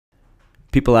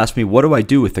People ask me, what do I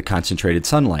do with the concentrated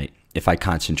sunlight if I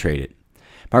concentrate it?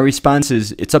 My response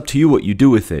is, it's up to you what you do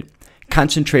with it.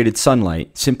 Concentrated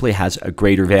sunlight simply has a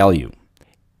greater value.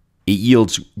 It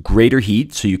yields greater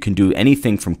heat, so you can do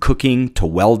anything from cooking to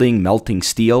welding, melting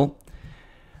steel.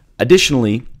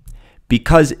 Additionally,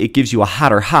 because it gives you a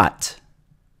hotter hot,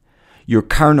 your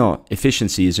Carnot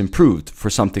efficiency is improved for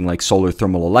something like solar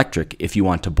thermal electric if you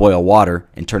want to boil water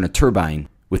and turn a turbine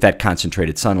with that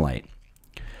concentrated sunlight.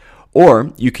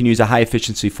 Or you can use a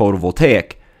high-efficiency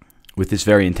photovoltaic with this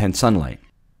very intense sunlight.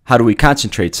 How do we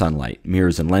concentrate sunlight?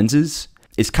 Mirrors and lenses?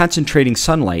 Is concentrating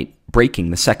sunlight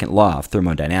breaking the second law of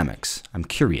thermodynamics? I'm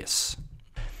curious.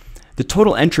 The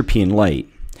total entropy in light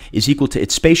is equal to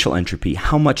its spatial entropy,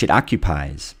 how much it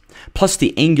occupies, plus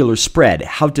the angular spread,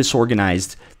 how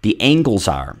disorganized the angles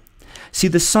are. See,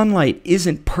 the sunlight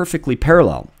isn't perfectly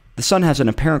parallel. The sun has an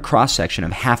apparent cross-section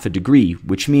of half a degree,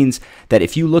 which means that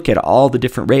if you look at all the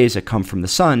different rays that come from the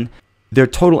sun, their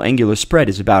total angular spread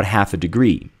is about half a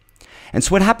degree. And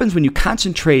so what happens when you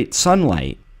concentrate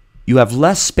sunlight, you have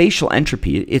less spatial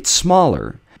entropy, it's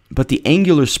smaller, but the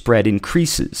angular spread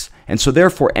increases, and so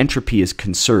therefore entropy is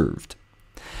conserved.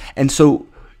 And so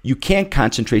you can't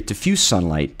concentrate diffuse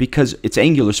sunlight because its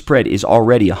angular spread is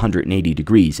already 180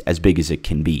 degrees, as big as it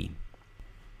can be.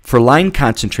 For line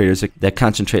concentrators that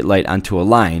concentrate light onto a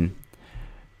line,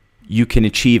 you can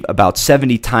achieve about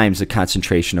 70 times the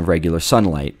concentration of regular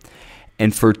sunlight.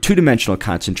 And for two-dimensional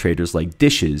concentrators like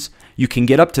dishes, you can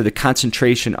get up to the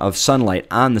concentration of sunlight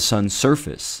on the sun's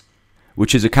surface,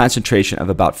 which is a concentration of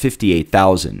about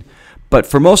 58,000. But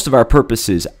for most of our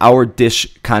purposes, our dish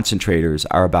concentrators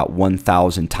are about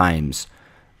 1,000 times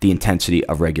the intensity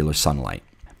of regular sunlight.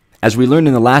 As we learned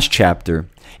in the last chapter,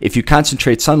 if you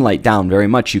concentrate sunlight down very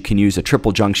much, you can use a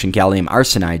triple junction gallium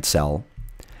arsenide cell,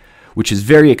 which is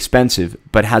very expensive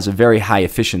but has a very high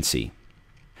efficiency.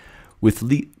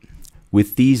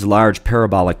 With these large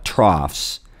parabolic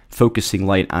troughs focusing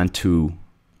light onto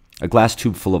a glass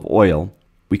tube full of oil,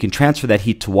 we can transfer that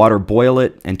heat to water, boil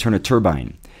it, and turn a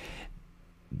turbine.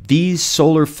 These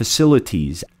solar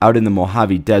facilities out in the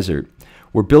Mojave Desert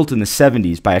were built in the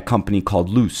 70s by a company called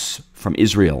Luce from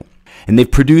Israel, and they've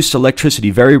produced electricity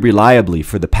very reliably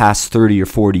for the past 30 or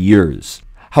 40 years.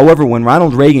 However, when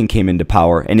Ronald Reagan came into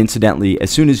power, and incidentally, as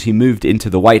soon as he moved into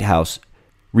the White House,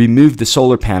 removed the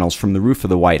solar panels from the roof of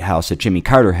the White House that Jimmy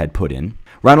Carter had put in,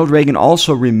 Ronald Reagan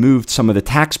also removed some of the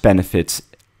tax benefits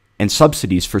and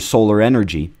subsidies for solar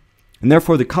energy, and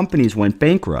therefore the companies went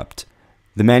bankrupt.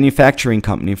 The manufacturing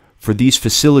company for these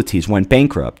facilities went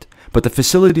bankrupt, but the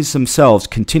facilities themselves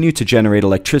continue to generate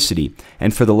electricity,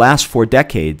 and for the last 4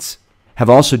 decades have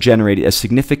also generated a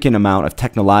significant amount of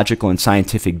technological and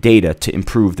scientific data to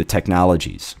improve the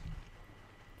technologies.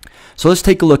 So let's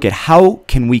take a look at how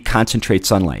can we concentrate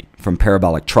sunlight from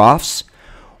parabolic troughs,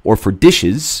 or for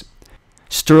dishes,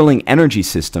 Stirling energy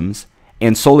systems,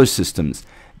 and solar systems.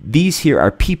 These here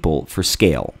are people for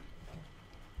scale.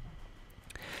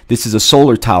 This is a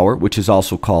solar tower, which is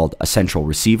also called a central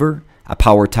receiver, a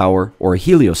power tower, or a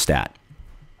heliostat.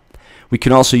 We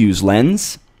can also use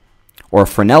lens or a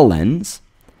Fresnel lens.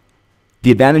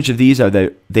 The advantage of these are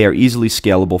that they are easily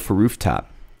scalable for rooftop.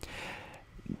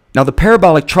 Now the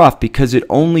parabolic trough, because it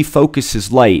only focuses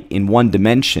light in one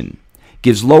dimension,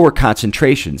 gives lower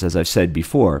concentrations, as I've said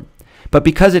before, but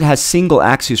because it has single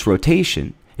axis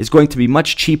rotation, is going to be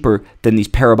much cheaper than these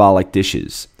parabolic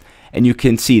dishes. And you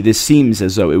can see this seems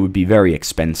as though it would be very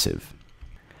expensive.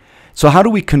 So how do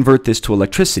we convert this to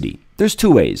electricity? There's 2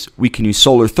 ways. We can use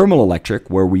solar thermal electric,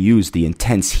 where we use the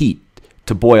intense heat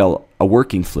to boil a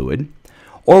working fluid,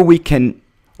 or we can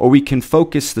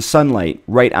focus the sunlight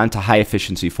right onto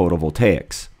high-efficiency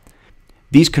photovoltaics.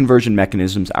 These conversion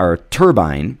mechanisms are a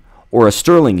turbine or a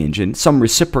Stirling engine, some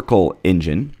reciprocal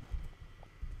engine.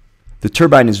 The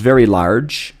turbine is very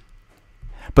large,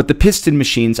 but the piston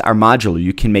machines are modular.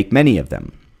 You can make many of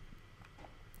them.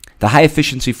 The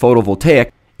high-efficiency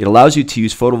photovoltaic, it allows you to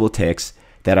use photovoltaics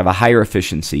that have a higher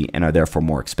efficiency and are therefore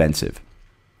more expensive.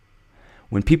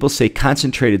 When people say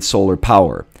concentrated solar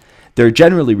power, they're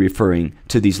generally referring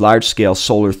to these large-scale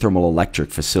solar thermal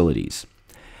electric facilities.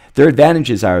 Their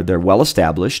advantages are they're well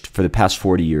established for the past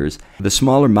 40 years, the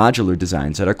smaller modular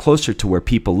designs that are closer to where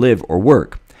people live or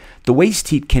work. The waste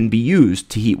heat can be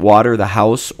used to heat water, the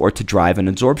house, or to drive an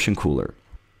absorption cooler.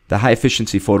 The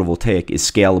high-efficiency photovoltaic is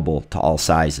scalable to all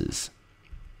sizes.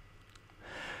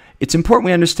 It's important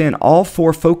we understand all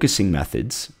 4 focusing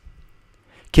methods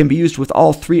can be used with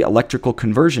all 3 electrical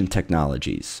conversion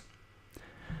technologies.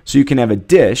 So you can have a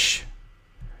dish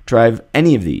drive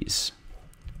any of these.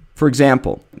 For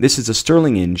example, this is a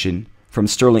Stirling engine from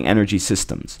Stirling Energy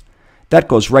Systems. That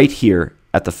goes right here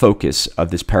at the focus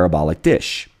of this parabolic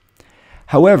dish.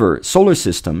 However, Solar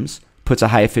Systems puts a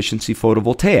high-efficiency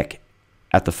photovoltaic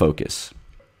at the focus.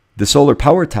 The solar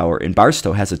power tower in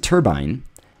Barstow has a turbine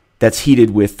that's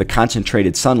heated with the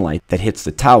concentrated sunlight that hits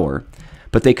the tower,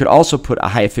 but they could also put a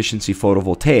high-efficiency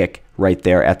photovoltaic right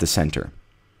there at the center.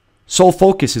 Sol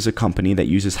Focus is a company that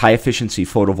uses high-efficiency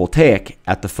photovoltaic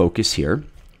at the focus here.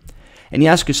 And you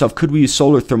ask yourself, could we use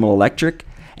solar thermal electric?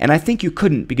 And I think you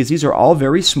couldn't, because these are all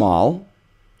very small.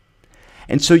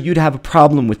 And so you'd have a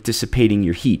problem with dissipating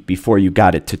your heat before you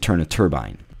got it to turn a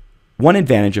turbine. One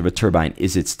advantage of a turbine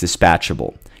is it's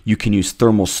dispatchable. You can use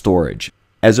thermal storage,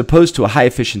 as opposed to a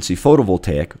high-efficiency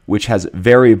photovoltaic, which has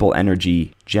variable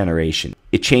energy generation.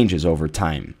 It changes over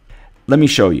time. Let me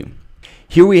show you.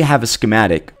 Here we have a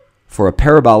schematic for a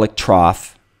parabolic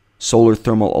trough solar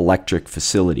thermal electric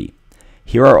facility.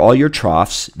 Here are all your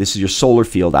troughs. This is your solar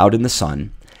field out in the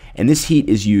sun, and this heat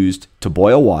is used to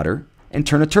boil water and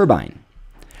turn a turbine.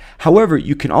 However,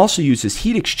 you can also use this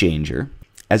heat exchanger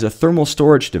as a thermal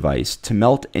storage device to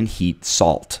melt and heat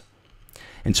salt.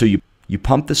 And so you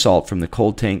pump the salt from the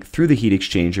cold tank through the heat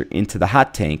exchanger into the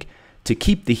hot tank to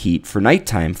keep the heat for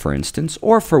nighttime, for instance,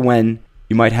 or for when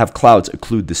you might have clouds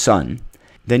occlude the sun.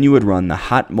 Then you would run the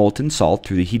hot molten salt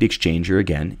through the heat exchanger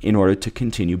again in order to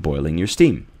continue boiling your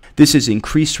steam. This is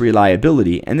increased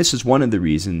reliability, and this is one of the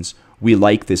reasons we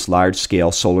like this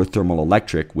large-scale solar thermal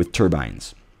electric with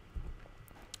turbines.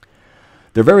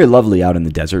 They're very lovely out in the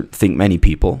desert, think many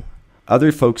people.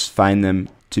 Other folks find them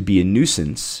to be a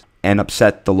nuisance and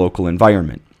upset the local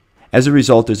environment. As a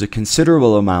result, there's a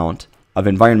considerable amount of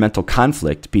environmental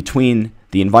conflict between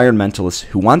the environmentalists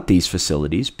who want these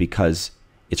facilities because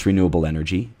it's renewable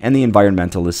energy and the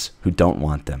environmentalists who don't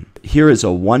want them. Here is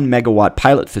a 1 megawatt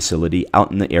pilot facility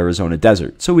out in the Arizona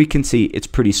desert, so we can see it's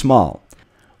pretty small.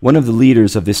 One of the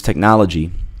leaders of this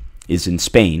technology is in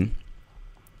Spain,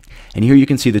 and here you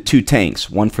can see the two tanks,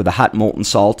 one for the hot molten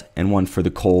salt and one for the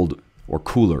cold or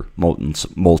cooler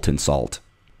molten salt.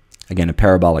 Again, a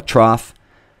parabolic trough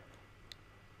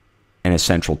and a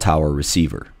central tower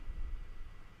receiver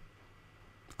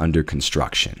under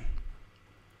construction.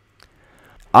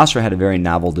 Ausra had a very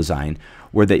novel design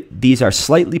where these are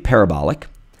slightly parabolic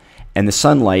and the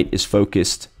sunlight is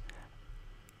focused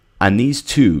on these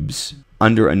tubes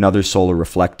under another solar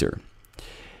reflector.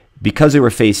 Because they were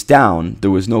face down,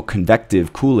 there was no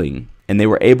convective cooling, and they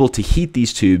were able to heat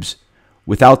these tubes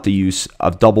without the use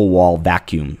of double wall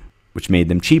vacuum, which made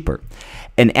them cheaper.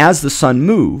 And as the sun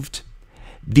moved,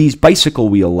 these bicycle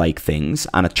wheel-like things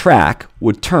on a track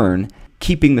would turn,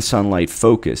 keeping the sunlight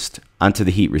focused onto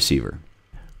the heat receiver.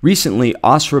 Recently,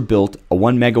 Ausra built a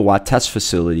 1 megawatt test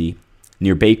facility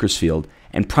near Bakersfield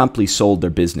and promptly sold their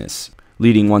business,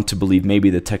 leading one to believe maybe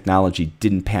the technology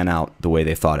didn't pan out the way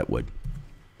they thought it would.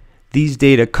 These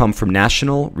data come from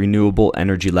National Renewable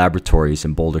Energy Laboratories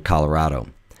in Boulder, Colorado.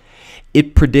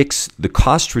 It predicts the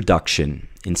cost reduction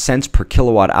in cents per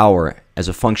kilowatt hour as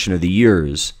a function of the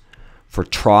years for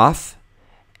trough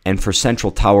and for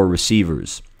central tower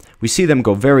receivers. We see them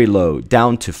go very low,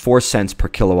 down to 4 cents per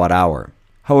kilowatt hour.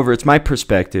 However, it's my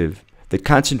perspective that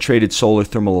concentrated solar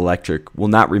thermal electric will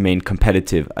not remain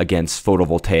competitive against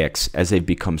photovoltaics as they've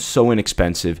become so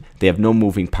inexpensive, they have no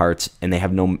moving parts, and they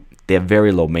have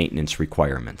very low maintenance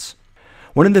requirements.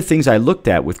 One of the things I looked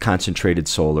at with concentrated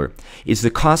solar is the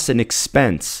cost and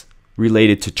expense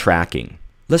related to tracking.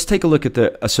 Let's take a look at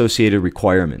the associated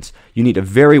requirements. You need a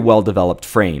very well-developed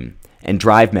frame and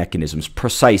drive mechanisms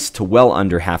precise to well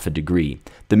under half a degree.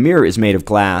 The mirror is made of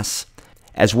glass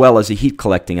as well as a heat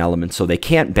collecting element, so they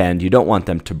can't bend. You don't want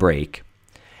them to break.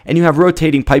 And you have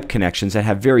rotating pipe connections that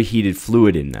have very heated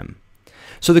fluid in them.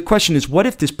 So the question is, what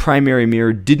if this primary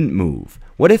mirror didn't move?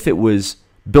 What if it was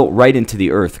built right into the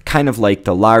earth, kind of like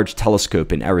the large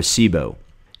telescope in Arecibo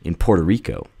in Puerto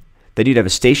Rico? Then you'd have a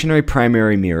stationary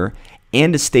primary mirror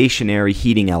and a stationary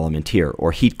heating element here,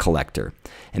 or heat collector.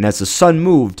 And as the sun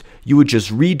moved, you would just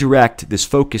redirect this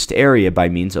focused area by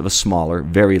means of a smaller,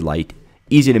 very light,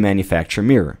 easy to manufacture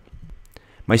mirror.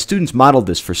 My students modeled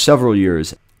this for several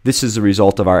years. This is the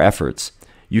result of our efforts.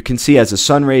 You can see as the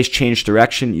sun rays change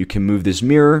direction, you can move this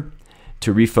mirror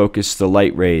to refocus the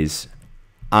light rays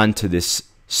onto this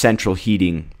central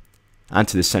heat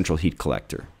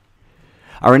collector.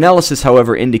 Our analysis,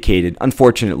 however, indicated,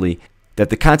 unfortunately, that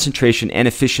the concentration and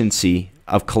efficiency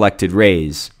of collected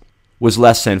rays was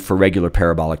less than for regular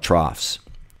parabolic troughs.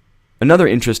 Another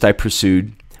interest I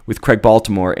pursued with Craig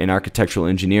Baltimore in architectural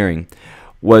engineering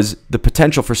was the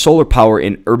potential for solar power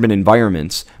in urban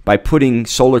environments by putting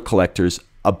solar collectors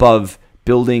above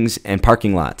buildings and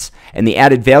parking lots, and the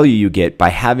added value you get by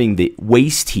having the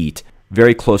waste heat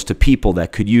very close to people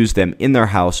that could use them in their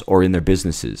house or in their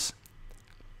businesses.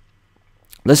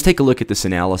 Let's take a look at this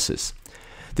analysis.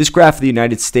 This graph of the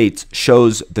United States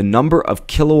shows the number of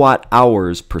kilowatt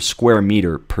hours per square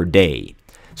meter per day.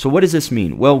 So what does this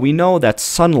mean? Well, we know that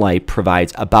sunlight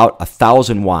provides about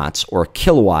 1,000 watts or a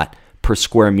kilowatt per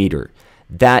square meter.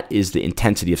 That is the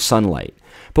intensity of sunlight.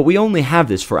 But we only have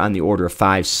this for on the order of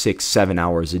 5, 6, 7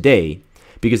 hours a day,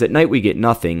 because at night we get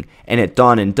nothing, and at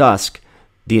dawn and dusk,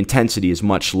 the intensity is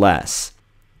much less.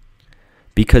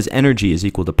 Because energy is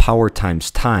equal to power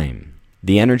times time,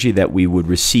 the energy that we would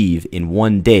receive in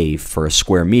 1 day for a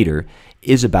square meter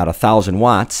is about 1,000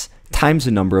 watts times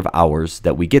the number of hours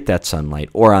that we get that sunlight,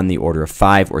 or on the order of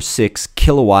 5 or 6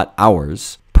 kilowatt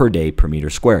hours per day per meter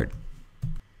squared.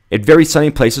 At very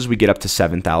sunny places, we get up to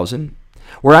 7,000.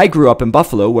 Where I grew up in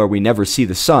Buffalo, where we never see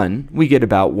the sun, we get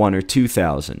about 1,000 or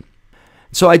 2,000.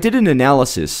 So I did an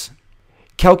analysis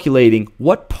calculating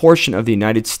what portion of the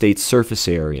United States surface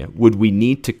area would we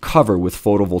need to cover with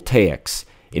photovoltaics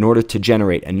in order to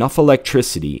generate enough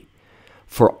electricity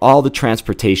for all the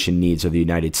transportation needs of the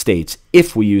United States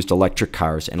if we used electric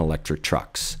cars and electric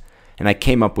trucks. And I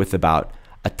came up with about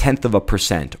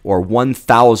 0.1% or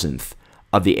 1,000th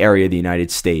of the area of the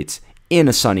United States in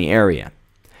a sunny area.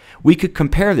 We could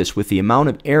compare this with the amount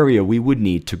of area we would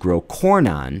need to grow corn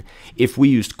on if we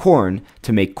used corn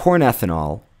to make corn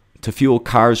ethanol to fuel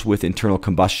cars with internal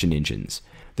combustion engines.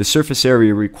 The surface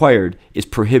area required is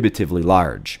prohibitively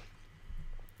large.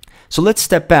 So let's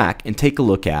step back and take a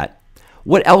look at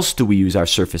what else do we use our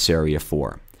surface area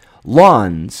for?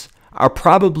 Lawns are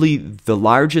probably the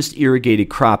largest irrigated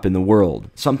crop in the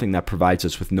world, something that provides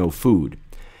us with no food,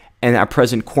 and our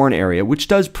present corn area, which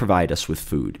does provide us with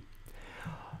food.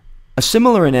 A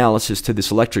similar analysis to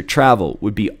this electric travel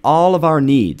would be all of our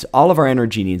needs, all of our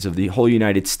energy needs of the whole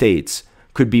United States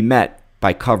could be met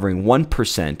by covering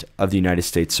 1% of the United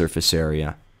States surface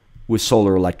area with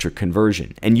solar electric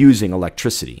conversion and using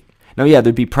electricity. Now, yeah,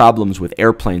 there'd be problems with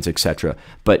airplanes, etc.,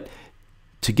 but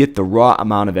to get the raw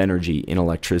amount of energy in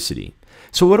electricity.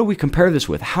 So what do we compare this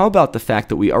with? How about the fact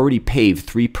that we already paved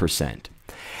 3%?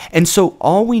 And so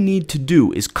all we need to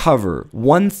do is cover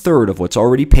 1/3 of what's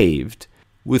already paved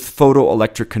with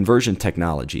photoelectric conversion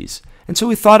technologies. And so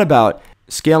we thought about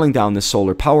scaling down this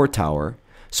solar power tower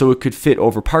so it could fit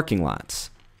over parking lots,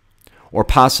 or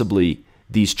possibly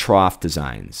these trough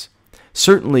designs.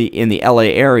 Certainly in the LA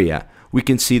area, we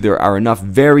can see there are enough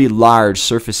very large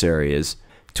surface areas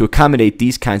to accommodate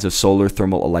these kinds of solar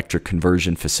thermal electric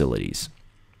conversion facilities.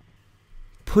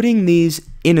 Putting these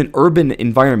in an urban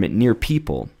environment near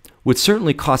people would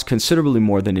certainly cost considerably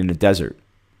more than in a desert.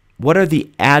 What are the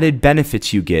added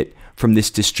benefits you get from this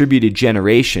distributed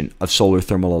generation of solar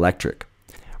thermal electric?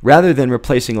 Rather than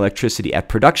replacing electricity at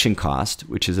production cost,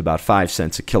 which is about 5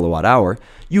 cents a kilowatt hour,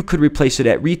 you could replace it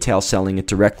at retail selling it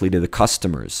directly to the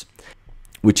customers,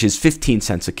 which is 15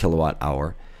 cents a kilowatt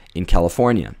hour in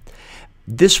California.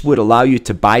 This would allow you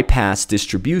to bypass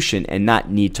distribution and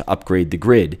not need to upgrade the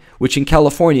grid, which in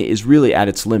California is really at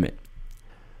its limit.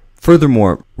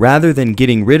 Furthermore, rather than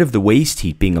getting rid of the waste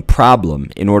heat being a problem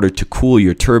in order to cool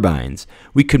your turbines,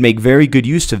 we could make very good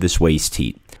use of this waste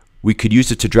heat. We could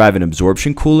use it to drive an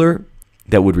absorption cooler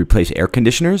that would replace air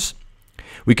conditioners.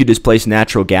 We could displace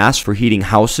natural gas for heating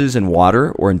houses and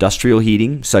water or industrial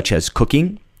heating, such as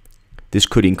cooking. This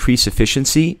could increase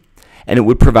efficiency, and it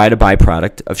would provide a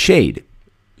byproduct of shade.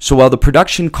 So while the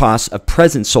production cost of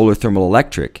present solar thermal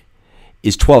electric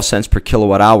is 12 cents per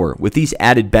kilowatt hour, with these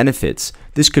added benefits,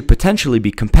 this could potentially be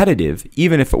competitive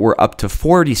even if it were up to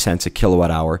 40 cents a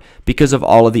kilowatt hour because of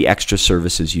all of the extra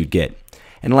services you'd get.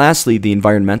 And lastly, the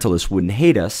environmentalists wouldn't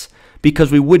hate us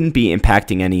because we wouldn't be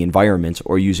impacting any environments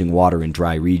or using water in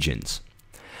dry regions.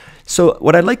 So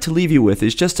what I'd like to leave you with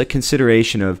is just a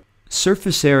consideration of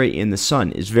surface area in the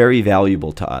sun is very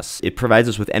valuable to us. It provides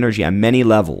us with energy on many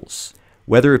levels,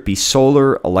 whether it be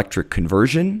solar electric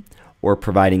conversion or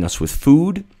providing us with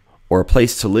food or a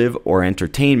place to live or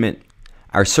entertainment.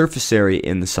 Our surface area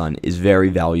in the sun is very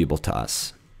valuable to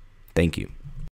us. Thank you.